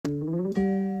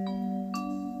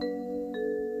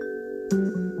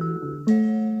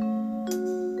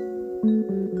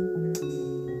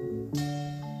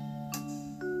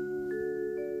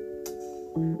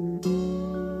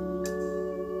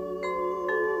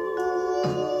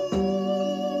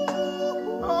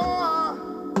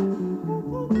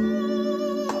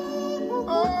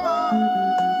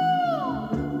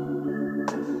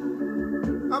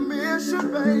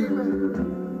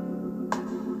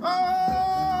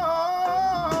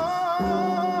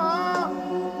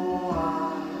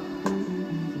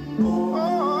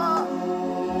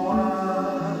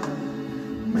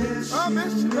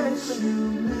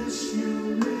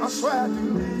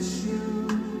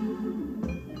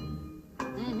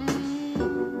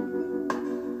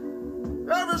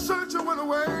the searching went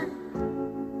away.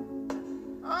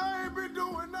 I ain't been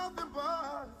doing nothing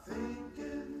but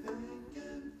thinking.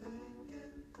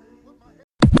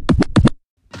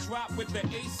 Drop with the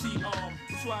AC on.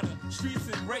 Try the streets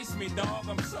embrace me, dog.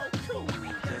 I'm so cool.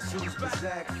 Guess who's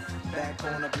back? Back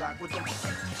on the block with them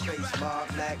face bar,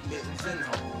 black mittens and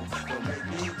home. Don't make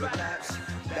me relapse.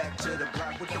 Back to the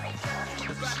block with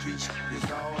the streets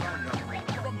is all I know.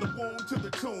 From the womb to the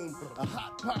tomb, a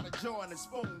hot pot of joy and a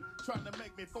spoon, trying to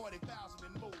make me 40,000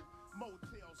 and move. Motel,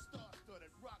 star-studded,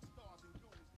 rock stars and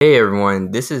goons. Hey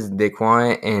everyone, this is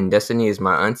Daquan and Destiny is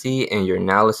my auntie, and you're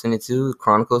now listening to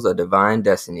Chronicles of Divine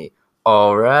Destiny.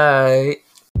 All right.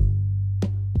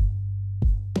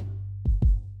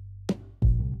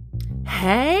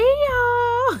 Hey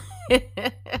y'all.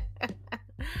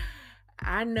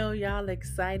 I know y'all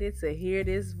excited to hear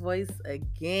this voice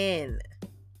again.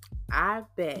 I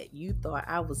bet you thought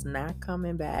I was not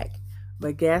coming back,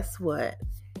 but guess what?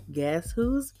 Guess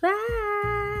who's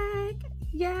back?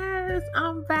 Yes,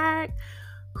 I'm back.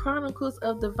 Chronicles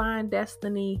of Divine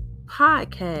Destiny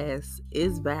podcast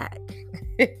is back.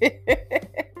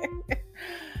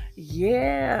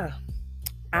 Yeah,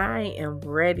 I am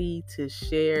ready to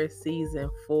share season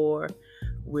 4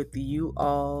 with you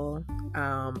all.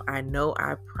 I know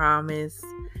I promised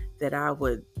that I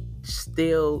would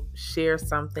still share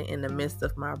something in the midst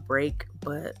of my break,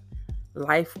 but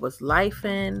life was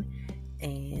lifing,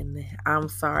 and I'm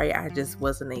sorry I just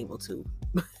wasn't able to.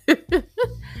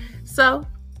 So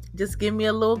just give me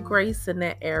a little grace in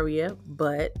that area,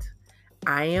 but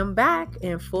I am back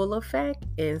in full effect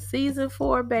in season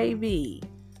 4, baby.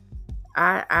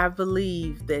 I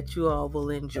believe that you all will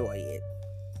enjoy it.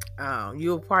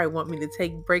 You'll probably want me to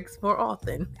take breaks more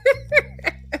often.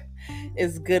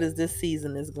 As good as this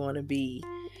season is going to be.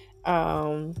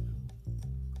 So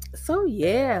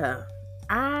yeah,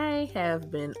 I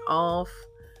have been off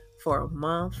for a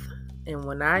month. And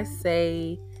when I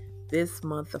say this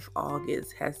month of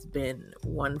August has been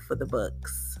one for the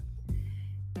books,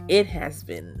 it has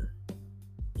been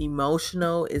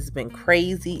emotional, it's been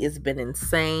crazy, it's been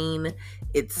insane,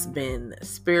 it's been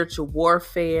spiritual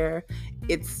warfare,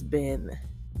 it's been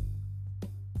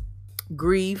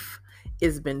grief,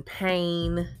 it's been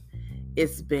pain,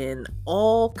 it's been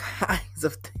all kinds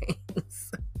of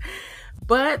things.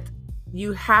 But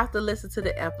you have to listen to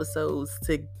the episodes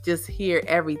to just hear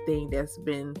everything that's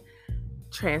been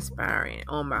transpiring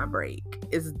on my break.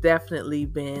 It's definitely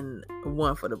been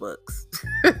one for the books.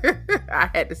 I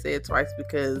had to say it twice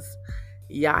because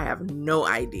y'all have no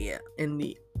idea, and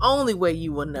the only way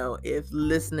you will know if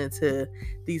listening to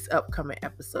these upcoming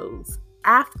episodes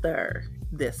after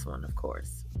this one, of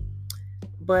course.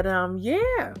 But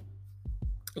yeah,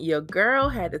 your girl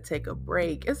had to take a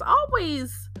break. It's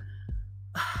always,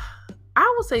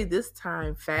 I will say this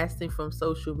time, fasting from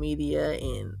social media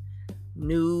and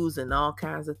news and all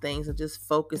kinds of things and just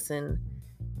focusing.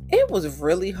 It was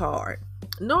really hard.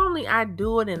 Normally I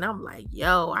do it and I'm like,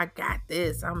 yo, I got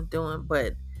this, I'm doing,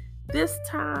 but this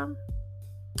time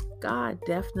God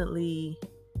definitely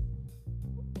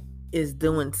is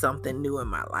doing something new in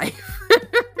my life.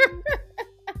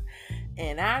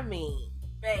 And I mean,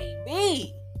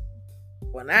 baby,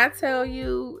 when I tell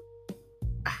you,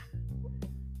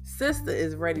 sister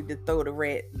is ready to throw the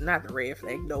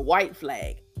white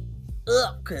flag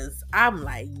up, because I'm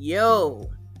like,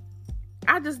 yo,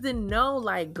 I just didn't know,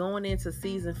 like, going into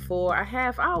season 4,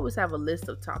 I always have a list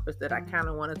of topics that I kind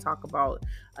of want to talk about,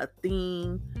 a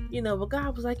theme, but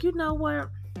God was like, you know what,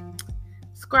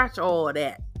 scratch all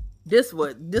that. This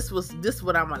what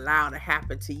I'm allowed to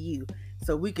happen to you,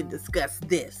 so we can discuss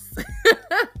this.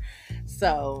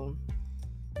 So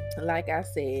like I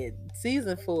said,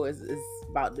 season 4 is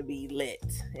about to be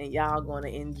lit, and y'all gonna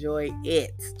enjoy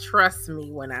it. Trust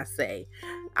me when I say.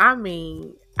 I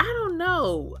mean, I don't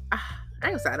know. I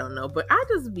guess I don't know, but I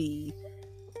just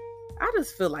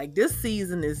feel like this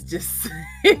season is just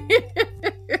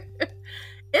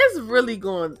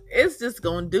it's just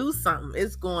gonna do something.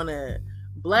 It's gonna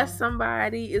bless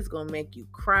somebody. It's gonna make you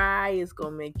cry. It's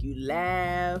gonna make you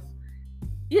laugh.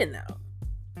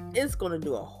 It's going to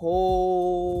do a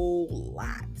whole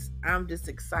lot. I'm just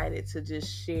excited to just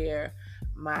share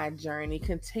my journey,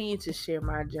 continue to share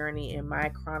my journey and my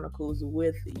chronicles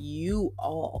with you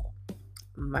all,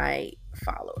 my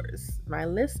followers, my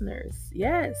listeners.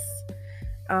 Yes.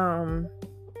 So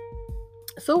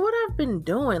what I've been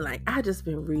doing, I just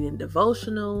been reading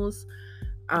devotionals,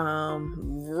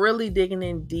 really digging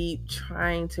in deep,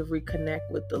 trying to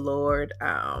reconnect with the Lord.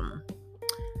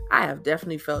 I have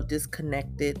definitely felt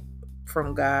disconnected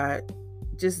from God,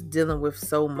 just dealing with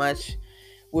so much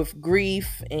with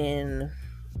grief and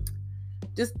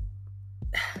just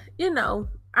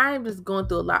I'm just going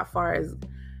through a lot far as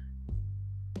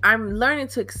I'm learning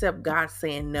to accept God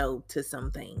saying no to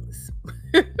some things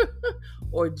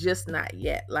or just not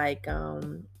yet. Like,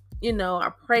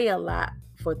 I pray a lot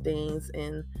for things,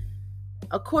 and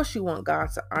of course you want God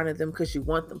to honor them because you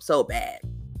want them so bad.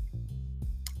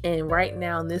 And right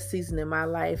now in this season in my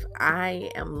life,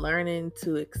 I am learning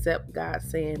to accept God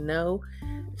saying no.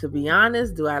 To be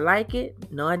honest, do I like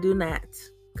it? No, I do not.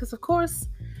 Because of course,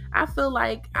 I feel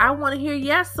like I want to hear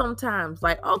yes sometimes.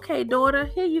 Like, okay, daughter,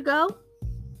 here you go.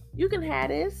 You can have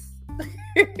this.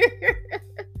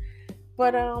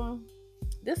 But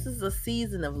this is a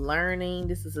season of learning.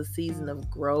 This is a season of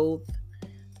growth.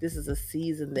 This is a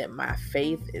season that my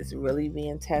faith is really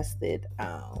being tested.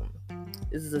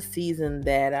 This is a season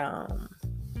that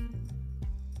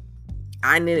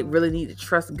I really need to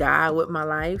trust God with my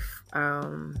life.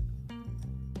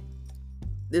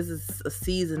 This is a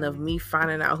season of me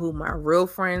finding out who my real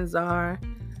friends are,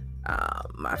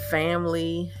 my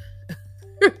family.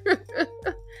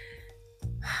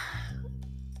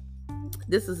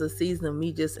 This is a season of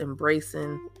me just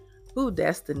embracing who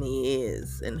Destiny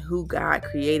is and who God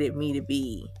created me to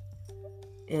be.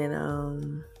 And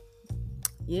I'm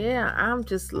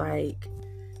just like,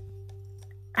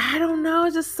 I don't know,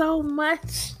 it's just so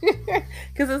much.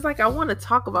 Because it's like I want to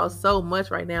talk about so much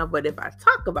right now, but if I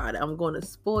talk about it, I'm going to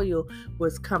spoil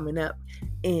what's coming up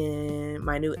in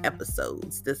my new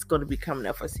episodes that's going to be coming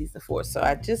up for season 4. So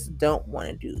I just don't want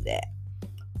to do that.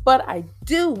 But I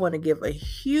do want to give a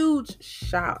huge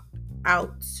shout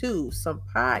out to some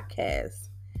podcasts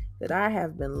that I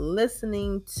have been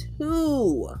listening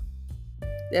to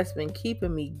that's been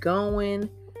keeping me going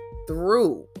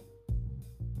through.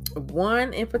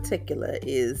 One in particular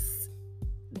is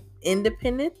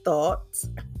Independent Thoughts.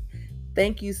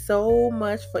 Thank you so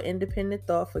much for Independent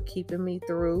Thought for keeping me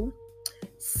through.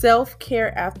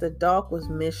 Self-Care After Dark was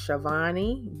Miss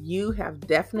Shivani. You have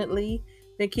definitely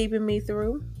been keeping me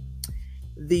through.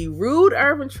 The Rude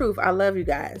Urban Truth. I love you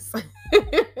guys.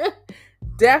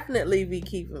 Definitely be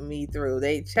keeping me through.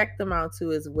 They check them out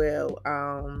too as well.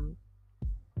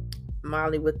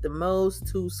 Molly with the Most,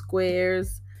 2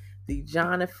 Squares, the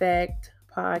John Effect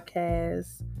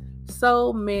podcast.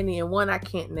 So many, and one I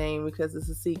can't name because it's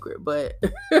a secret, but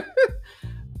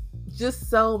just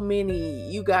so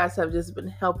many. You guys have just been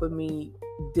helping me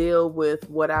deal with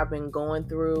what I've been going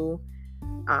through.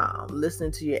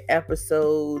 Listening to your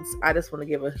episodes. I just want to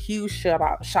give a huge shout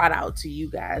out to you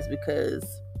guys because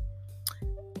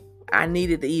I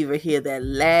needed to either hear that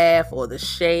laugh or the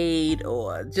shade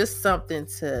or just something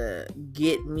to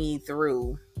get me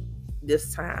through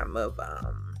this time of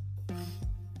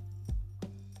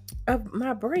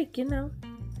my break,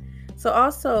 So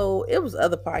also, it was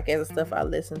other podcasts and stuff I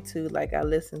listened to. Like I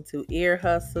listened to Ear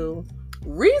Hustle,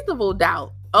 Reasonable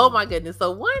Doubt. Oh my goodness.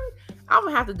 So I'm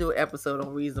going to have to do an episode on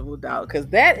Reasonable Doubt because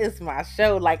that is my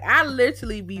show. Like I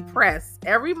literally be pressed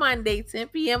every Monday, 10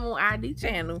 p.m. on ID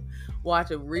channel,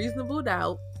 watching Reasonable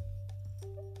Doubt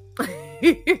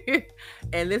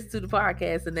and listen to the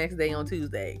podcast the next day on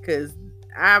Tuesday because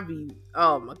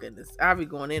oh my goodness, I be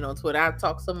going in on Twitter. I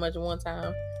talked so much one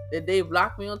time that they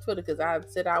blocked me on Twitter because I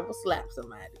said I would slap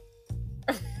somebody.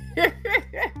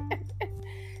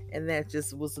 And that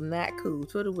just was not cool.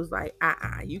 Twitter was like,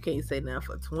 you can't say nothing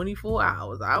for 24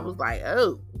 hours. I was like,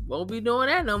 won't be doing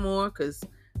that no more because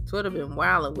Twitter been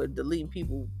wilding with deleting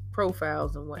people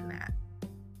profiles and whatnot.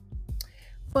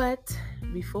 But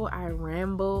before I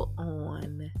ramble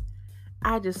on,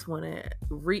 I just want to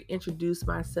reintroduce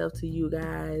myself to you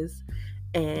guys.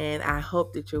 And I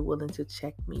hope that you're willing to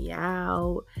check me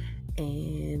out.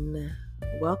 And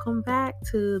welcome back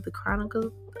to the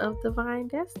Chronicles of Divine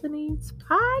Destinies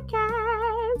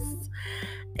podcast.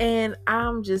 And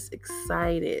I'm just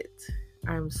excited.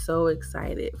 I'm so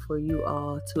excited for you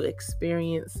all to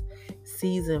experience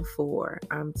season 4.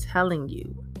 I'm telling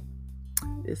you,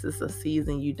 this is a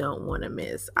season you don't want to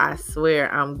miss. I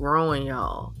swear I'm growing,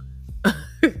 y'all.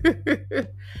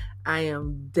 I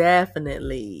am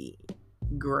definitely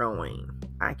growing.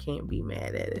 I can't be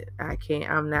mad at it.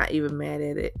 I'm not even mad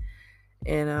at it.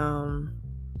 And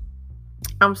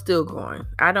I'm still growing.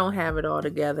 I don't have it all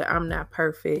together. I'm not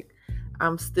perfect.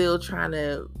 I'm still trying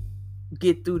to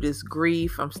get through this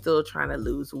grief. I'm still trying to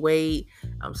lose weight.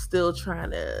 I'm still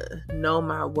trying to know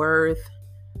my worth.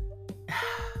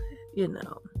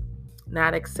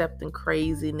 Not accepting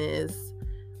craziness,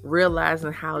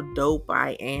 realizing how dope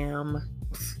I am,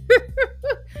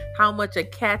 how much a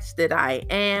catch that I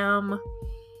am.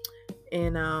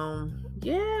 And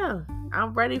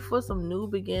I'm ready for some new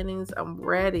beginnings. I'm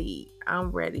ready,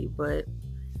 but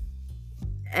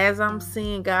as I'm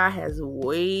seeing, God has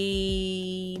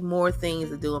way more things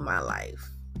to do in my life.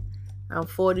 I'm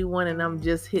 41 and I'm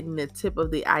just hitting the tip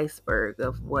of the iceberg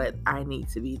of what I need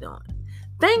to be doing.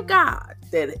 Thank God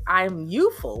that I'm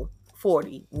youthful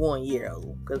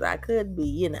 41-year-old, because I could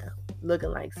be,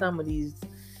 looking like some of these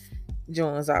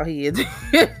joints out here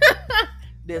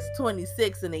that's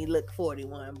 26 and they look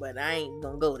 41, but I ain't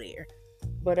gonna go there.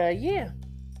 But yeah,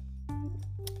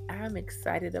 I'm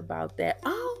excited about that.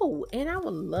 Oh, and I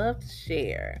would love to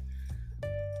share.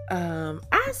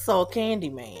 I saw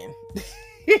Candyman.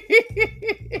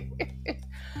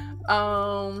 I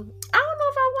don't know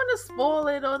if I want to spoil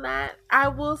it or not. I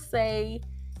will say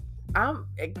I'm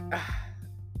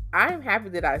happy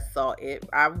that I saw it.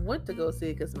 I went to go see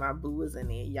it because my boo was in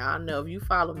it. Y'all know, if you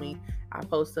follow me, I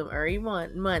post him every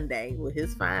Monday with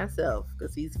his fine self,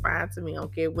 because he's fine to me. I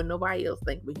don't care what nobody else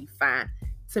think, but he's fine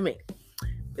to me.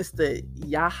 It's the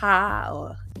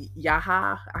Yaha.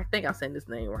 I think I'm saying this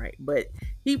name right, but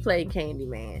he played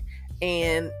Candyman.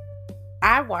 And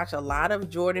I watch a lot of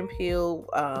Jordan Peele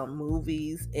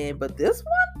movies, but this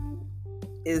one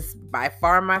is by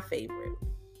far my favorite.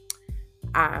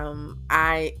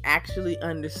 I actually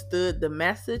understood the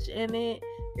message in it.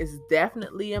 It's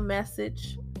definitely a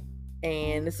message,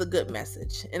 and it's a good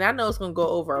message. And I know it's going to go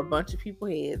over a bunch of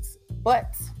people's heads,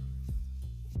 but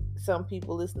some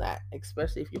people it's not,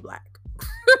 especially if you're Black.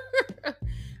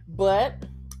 But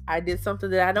I did something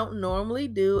that I don't normally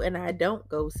do, and I don't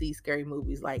go see scary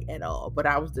movies like at all. But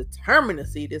I was determined to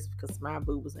see this because my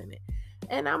boo was in it.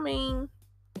 And I mean,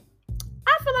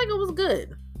 I feel like it was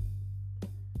good.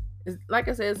 Like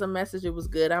I said, it's a message. It was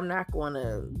good. I'm not going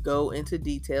to go into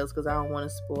details because I don't want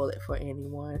to spoil it for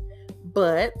anyone.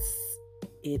 But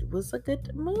it was a good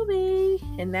movie.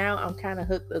 And now I'm kind of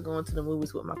hooked on going to the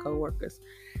movies with my coworkers.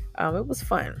 It was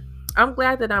fun. I'm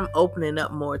glad that I'm opening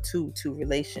up more to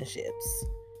relationships.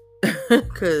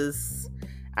 Because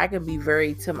I can be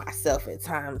very to myself at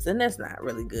times. And that's not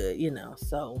really good,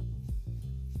 So,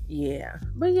 yeah.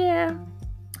 But yeah.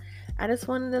 I just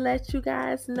wanted to let you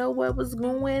guys know what was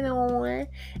going on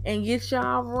and get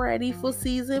y'all ready for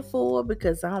season 4,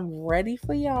 because I'm ready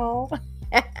for y'all.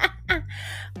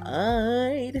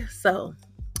 Alright. So,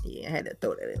 yeah, I had to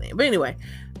throw that in there. But anyway,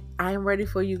 I'm ready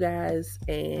for you guys,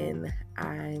 and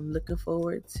I'm looking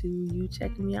forward to you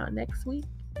checking me out next week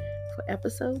for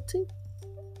episode 2.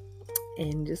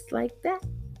 And just like that,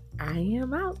 I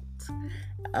am out.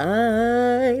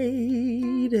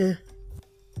 Alright.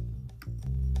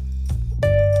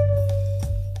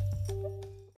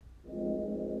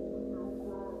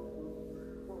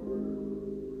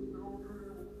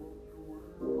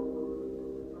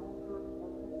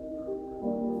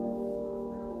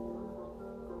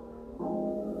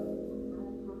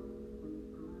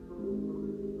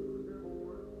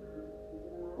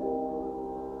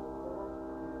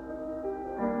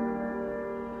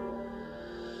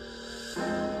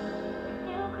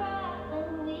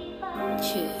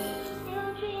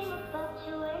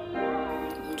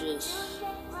 I'm just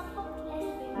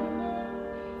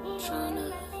trying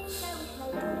to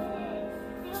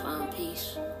find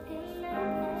peace.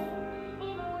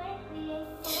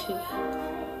 It's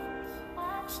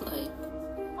like,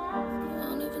 I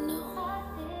don't even know.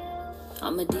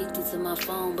 I'm addicted to my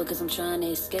phone because I'm trying to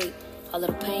escape all of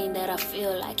the pain that I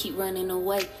feel. I keep running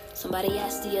away. Somebody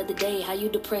asked the other day, how you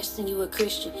depressed and you a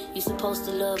Christian? You supposed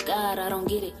to love God, I don't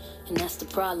get it. And that's the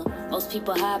problem. Most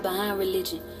people hide behind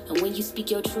religion. And when you speak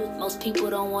your truth, most people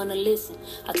don't want to listen.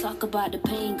 I talk about the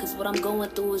pain because what I'm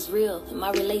going through is real. And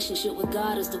my relationship with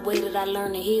God is the way that I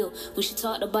learn to heal. Wish you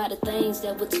talked about the things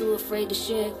that we're too afraid to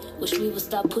share. Wish we would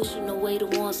stop pushing away the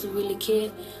ones who really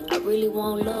care. I really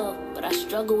want love, but I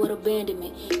struggle with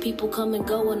abandonment. People come and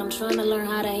go and I'm trying to learn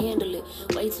how to handle it.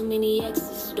 Way too many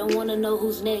exes, don't want to know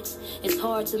who's next. It's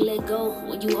hard to let go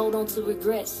when you hold on to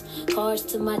regrets. Cards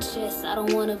to my chest, I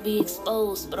don't want to be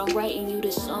exposed, but I'm writing you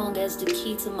this song as the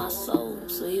key to my soul.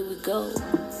 So here we go.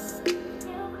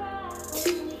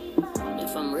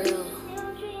 If I'm real,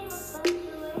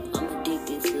 I'm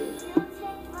addicted to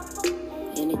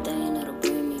anything that'll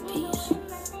bring me peace.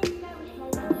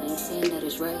 I ain't saying that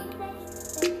it's right.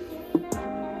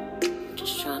 I'm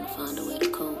just trying to find a way to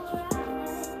cope.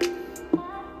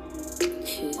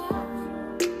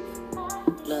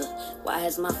 Why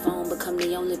has my phone become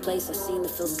the only place I seem to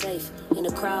feel safe? In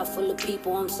a crowd full of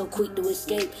people, I'm so quick to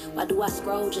escape. Why do I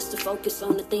scroll just to focus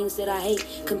on the things that I hate?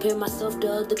 Compare myself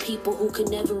to other people who could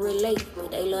never relate,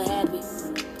 but they look happy.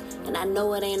 And I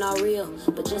know it ain't all real,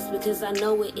 but just because I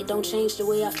know it, it don't change the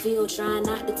way I feel. Trying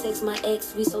not to text my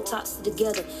ex, we so toxic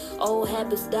together. Old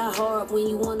habits die hard when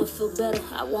you wanna feel better.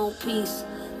 I want peace.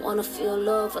 Wanna feel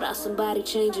love without somebody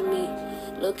changing me.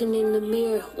 Looking in the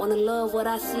mirror, wanna love what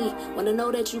I see. Wanna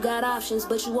know that you got options,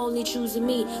 but you only choosing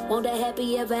me. Want that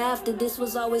happy ever after, this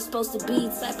was always supposed to be.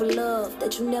 Type of love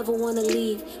that you never wanna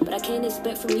leave. But I can't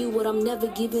expect from you what I'm never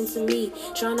giving to me.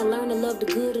 Trying to learn to love the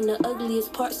good and the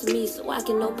ugliest parts of me, so I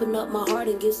can open up my heart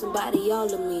and give somebody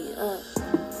all of me.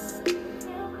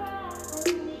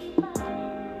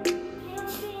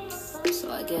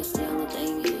 So I guess the only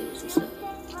thing is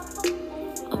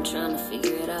I'm trying to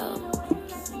figure it out.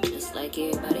 Just like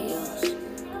everybody else.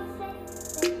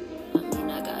 I mean,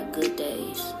 I got good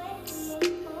days.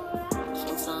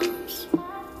 Sometimes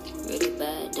really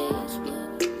bad days,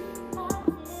 but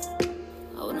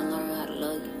I wanna learn how to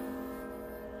love you.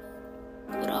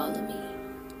 With all of me.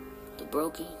 The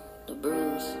broken, the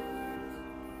bruised.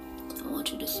 I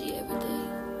want you to see everything.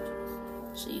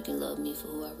 So you can love me for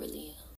who I really am.